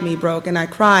inside me broke, and I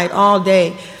cried all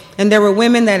day. And there were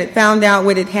women that had found out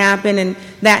what had happened, and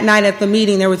that night at the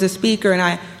meeting there was a speaker, and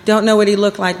I don't know what he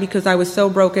looked like because I was so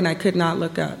broken I could not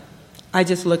look up. I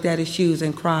just looked at his shoes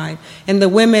and cried. And the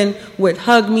women would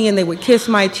hug me, and they would kiss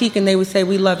my cheek, and they would say,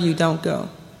 "We love you, don't go."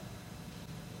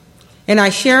 And I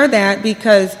share that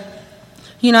because,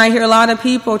 you know, I hear a lot of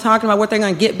people talking about what they're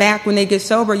going to get back when they get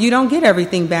sober. You don't get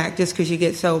everything back just because you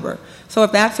get sober. So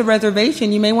if that's a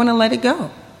reservation, you may want to let it go.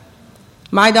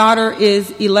 My daughter is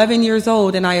 11 years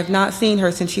old, and I have not seen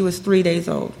her since she was 3 days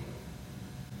old.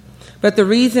 But the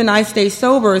reason I stay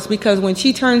sober is because when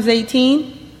she turns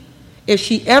 18, if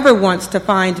she ever wants to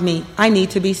find me, I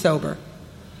need to be sober.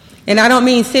 And I don't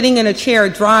mean sitting in a chair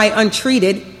dry,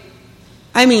 untreated.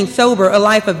 I mean sober, a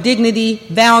life of dignity,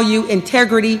 value,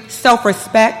 integrity,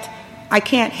 self-respect. I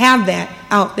can't have that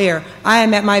out there. I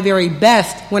am at my very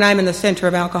best when I'm in the center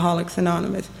of Alcoholics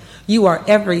Anonymous. You are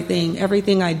everything.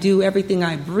 Everything I do, everything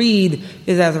I breathe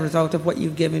is as a result of what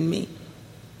you've given me.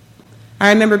 I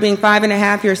remember being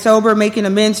 5.5 years sober, making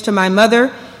amends to my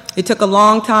mother. It took a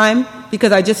long time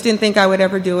because I just didn't think I would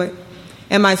ever do it.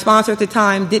 And my sponsor at the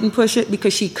time didn't push it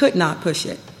because she could not push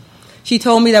it. She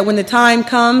told me that when the time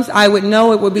comes, I would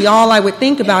know it would be all I would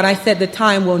think about. I said the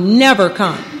time will never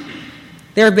come.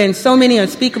 There have been so many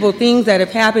unspeakable things that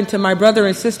have happened to my brother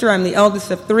and sister. I'm the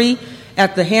eldest of 3.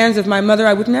 At the hands of my mother,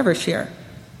 I would never share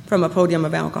from a podium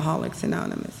of Alcoholics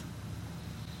Anonymous.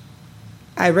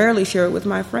 I rarely share it with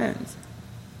my friends.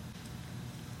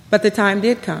 But the time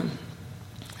did come.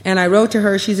 And I wrote to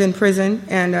her, she's in prison,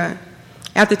 and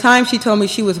at the time she told me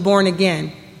she was born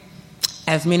again,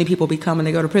 as many people become when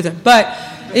they go to prison. But,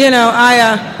 you know, I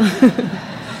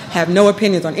have no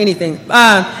opinions on anything.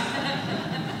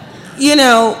 You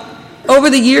know, over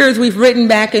the years we've written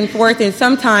back and forth, and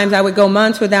sometimes I would go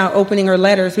months without opening her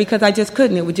letters because I just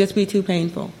couldn't. It would just be too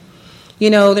painful. You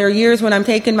know, there are years when I'm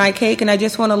taking my cake and I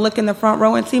just want to look in the front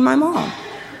row and see my mom.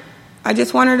 I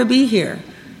just want her to be here.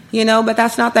 You know, but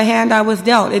that's not the hand I was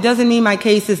dealt. It doesn't mean my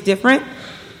case is different.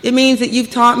 It means that you've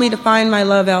taught me to find my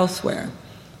love elsewhere.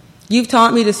 You've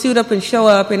taught me to suit up and show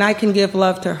up, and I can give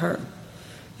love to her.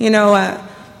 You know,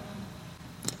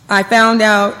 I found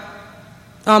out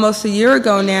almost a year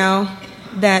ago now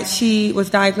that she was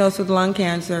diagnosed with lung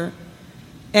cancer,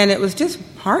 and it was just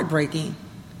heartbreaking.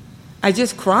 I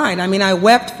just cried. I mean, I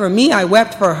wept for me. I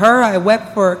wept for her. I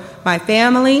wept for my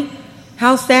family.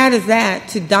 How sad is that,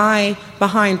 to die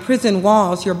behind prison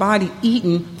walls, your body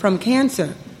eaten from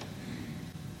cancer?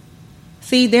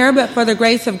 See, there but for the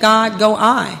grace of God go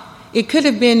I. It could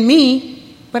have been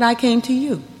me, but I came to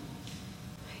you.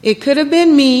 It could have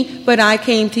been me, but I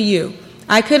came to you.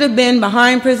 I could have been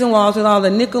behind prison walls with all the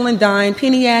nickel and dime,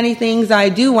 penny ante things I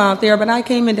do out there, but I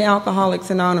came into Alcoholics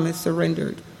Anonymous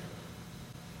surrendered.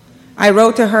 I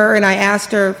wrote to her and I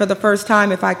asked her for the first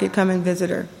time if I could come and visit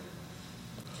her.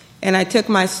 And I took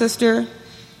my sister,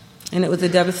 and it was a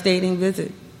devastating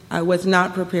visit. I was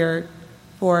not prepared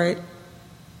for it.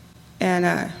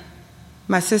 And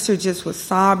my sister just was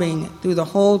sobbing through the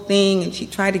whole thing, and she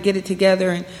tried to get it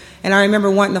together. And I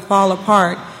remember wanting to fall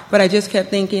apart, but I just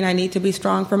kept thinking, I need to be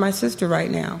strong for my sister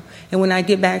right now. And when I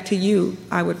get back to you,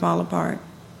 I would fall apart.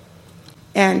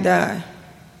 And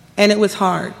it was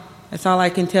hard. That's all I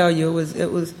can tell you.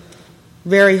 It was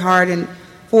very hard. And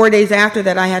 4 days after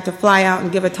that, I had to fly out and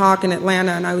give a talk in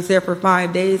Atlanta, and I was there for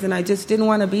 5 days, and I just didn't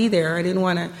want to be there. I didn't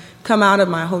want to come out of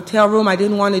my hotel room. I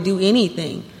didn't want to do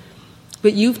anything.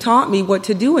 But you've taught me what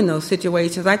to do in those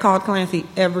situations. I called Clancy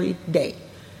every day,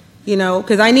 you know,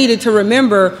 because I needed to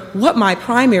remember what my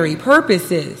primary purpose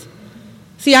is.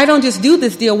 See, I don't just do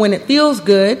this deal when it feels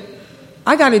good.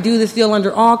 I got to do this deal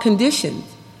under all conditions.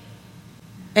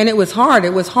 And it was hard.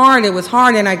 It was hard. It was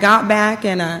hard. And I got back,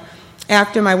 and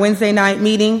after my Wednesday night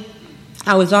meeting,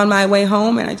 I was on my way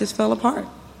home, and I just fell apart.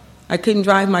 I couldn't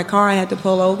drive my car. I had to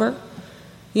pull over.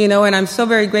 And I'm so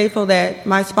very grateful that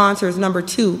my sponsor is number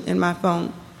 2 in my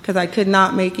phone, because I could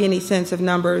not make any sense of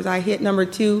numbers. I hit number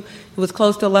 2, it was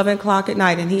close to 11 o'clock at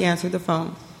night, and he answered the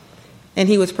phone. And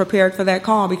he was prepared for that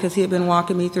call because he had been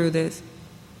walking me through this.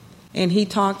 And he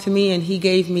talked to me, and he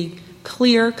gave me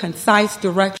clear, concise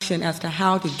direction as to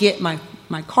how to get my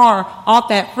car off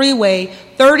that freeway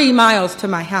 30 miles to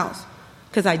my house,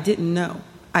 because I didn't know.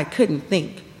 I couldn't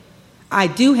think. I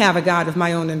do have a God of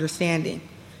my own understanding.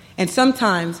 And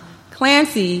sometimes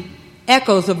Clancy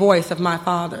echoes the voice of my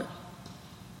Father.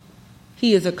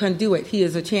 He is a conduit. He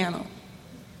is a channel.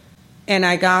 And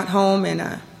I got home and,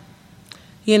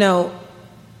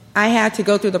 I had to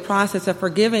go through the process of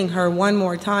forgiving her one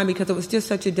more time because it was just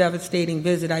such a devastating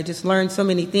visit. I just learned so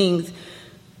many things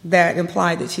that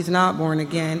implied that she's not born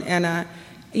again. And,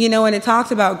 when it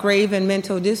talks about grave and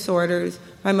mental disorders,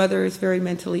 my mother is very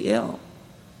mentally ill,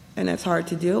 and that's hard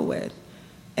to deal with.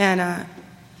 And,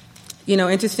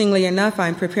 interestingly enough,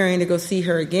 I'm preparing to go see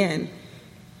her again.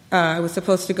 I was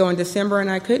supposed to go in December,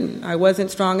 and I couldn't. I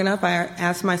wasn't strong enough. I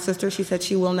asked my sister. She said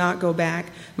she will not go back.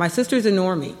 My sister's a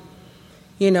normie,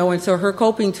 and so her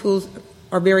coping tools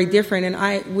are very different, and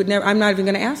I'm not even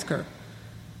going to ask her.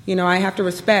 I have to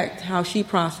respect how she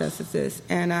processes this.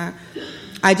 And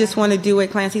I just want to do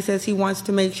it. Clancy says he wants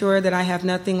to make sure that I have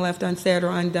nothing left unsaid or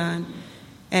undone.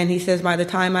 And he says by the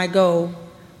time I go,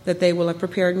 that they will have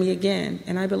prepared me again.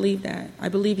 And I believe that. I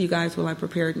believe you guys will have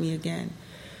prepared me again.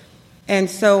 And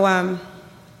so, I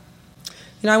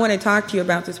want to talk to you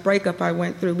about this breakup I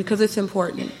went through because it's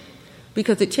important.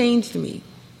 Because it changed me.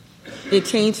 It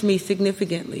changed me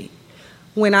significantly.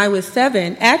 When I was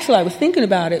 7, actually I was thinking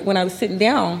about it when I was sitting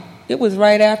down. It was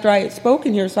right after I had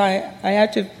spoken here, so I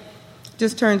had to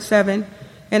just turn 7.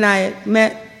 And I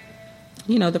met,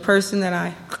 the person that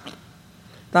I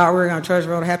thought we were on Treasure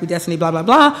Road, Happy Destiny, blah, blah,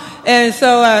 blah. And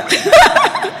so,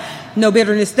 no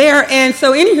bitterness there. And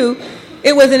so, anywho,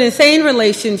 it was an insane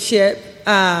relationship.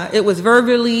 It was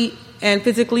verbally and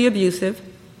physically abusive.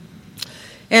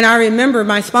 And I remember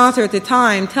my sponsor at the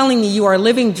time telling me, you are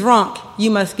living drunk.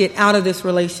 You must get out of this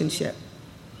relationship.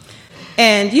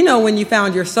 And, when you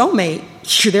found your soulmate,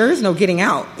 there is no getting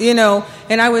out,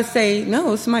 And I would say,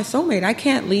 no, it's my soulmate. I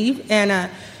can't leave. And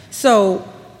so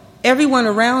everyone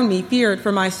around me feared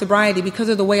for my sobriety because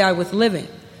of the way I was living.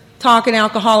 Talking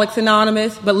Alcoholics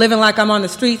Anonymous, but living like I'm on the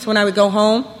streets when I would go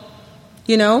home,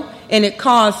 And it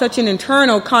caused such an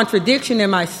internal contradiction in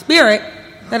my spirit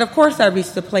that, of course, I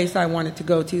reached the place I wanted to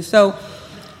go to. So,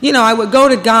 I would go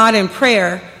to God in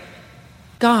prayer.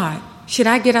 God, should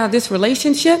I get out of this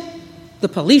relationship? The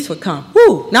police would come.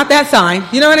 Woo, not that sign.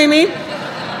 You know what I mean?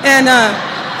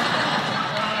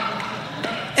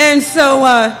 And so,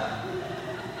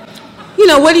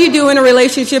 what do you do when a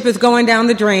relationship is going down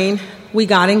the drain? We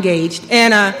got engaged.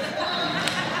 And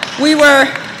we were,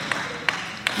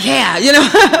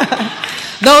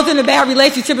 those in a bad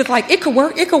relationship, it's like, it could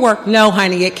work. No,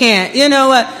 honey, it can't.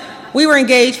 We were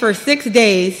engaged for 6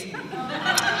 days,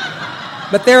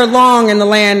 but they're long in the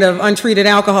land of untreated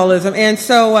alcoholism. And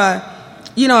so,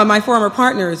 my former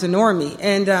partner is a normie.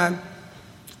 And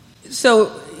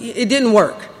so it didn't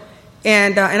work.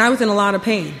 And I was in a lot of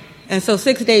pain. And so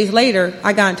 6 days later,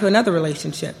 I got into another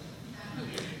relationship.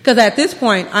 Because at this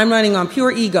point, I'm running on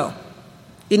pure ego.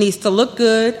 It needs to look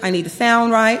good. I need to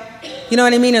sound right. You know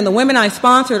what I mean? And the women I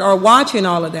sponsored are watching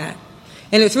all of that.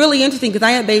 And it's really interesting because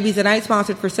I had babies that I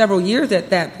sponsored for several years at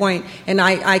that point, and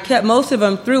I kept most of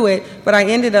them through it, but I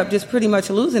ended up just pretty much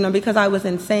losing them because I was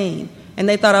insane. And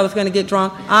they thought I was going to get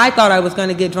drunk. I thought I was going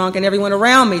to get drunk, and everyone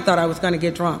around me thought I was going to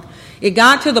get drunk. It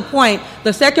got to the point,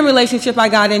 the second relationship I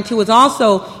got into was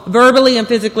also verbally and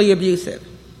physically abusive.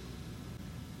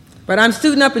 But I'm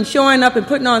suiting up and showing up and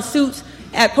putting on suits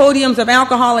at podiums of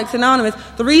Alcoholics Anonymous.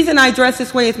 The reason I dress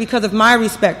this way is because of my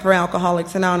respect for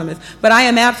Alcoholics Anonymous. But I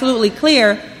am absolutely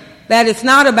clear that it's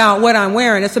not about what I'm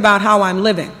wearing, it's about how I'm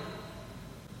living.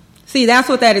 See, that's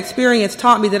what that experience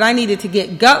taught me, that I needed to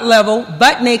get gut level,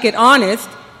 butt naked honest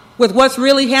with what's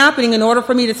really happening in order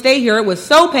for me to stay here. It was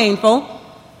so painful.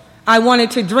 I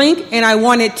wanted to drink and I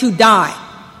wanted to die.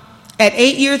 At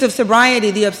 8 years of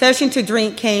sobriety, the obsession to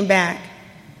drink came back.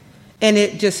 And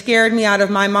it just scared me out of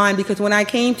my mind because when I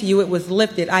came to you, it was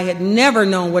lifted. I had never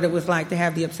known what it was like to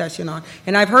have the obsession on.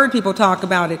 And I've heard people talk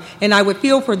about it, and I would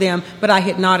feel for them, but I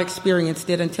had not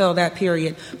experienced it until that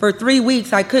period. For 3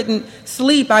 weeks, I couldn't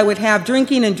sleep. I would have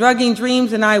drinking and drugging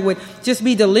dreams, and I would just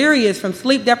be delirious from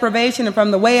sleep deprivation and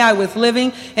from the way I was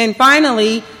living. And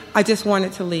finally, I just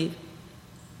wanted to leave.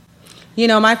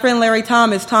 My friend Larry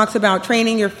Thomas talks about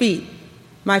training your feet.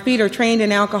 My feet are trained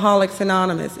in Alcoholics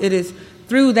Anonymous. It is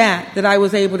through that I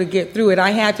was able to get through it. I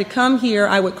had to come here.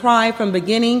 I would cry from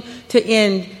beginning to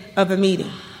end of a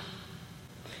meeting.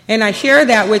 And I share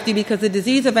that with you because the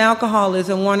disease of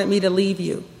alcoholism wanted me to leave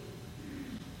you.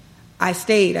 I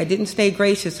stayed. I didn't stay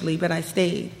graciously, but I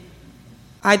stayed.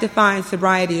 I define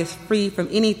sobriety as free from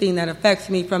anything that affects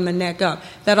me from the neck up.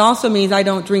 That also means I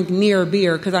don't drink near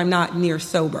beer because I'm not near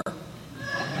sober.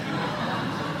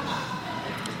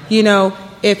 You know,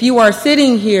 if you are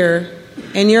sitting here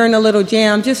and you're in a little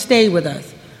jam, just stay with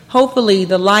us. Hopefully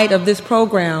the light of this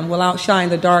program will outshine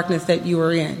the darkness that you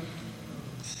are in.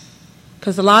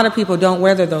 Because a lot of people don't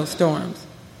weather those storms.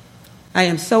 I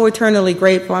am so eternally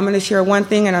grateful. I'm going to share one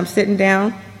thing, and I'm sitting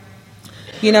down.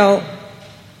 You know,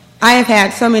 I have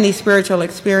had so many spiritual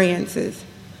experiences,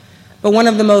 but one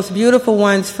of the most beautiful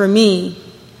ones for me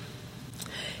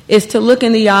is to look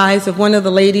in the eyes of one of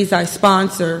the ladies I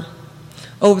sponsor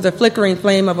over the flickering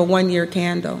flame of a 1-year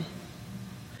candle.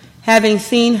 Having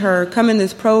seen her come in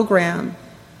this program,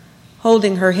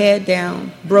 holding her head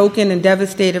down, broken and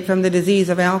devastated from the disease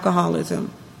of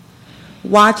alcoholism,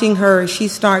 watching her as she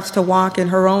starts to walk in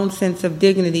her own sense of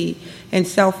dignity and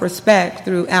self-respect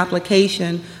through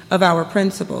application of our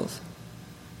principles,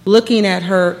 looking at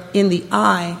her in the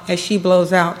eye as she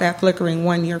blows out that flickering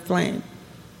 1-year flame.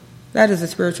 That is a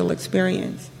spiritual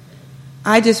experience.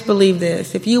 I just believe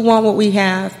this. If you want what we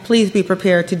have, please be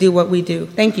prepared to do what we do.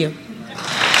 Thank you.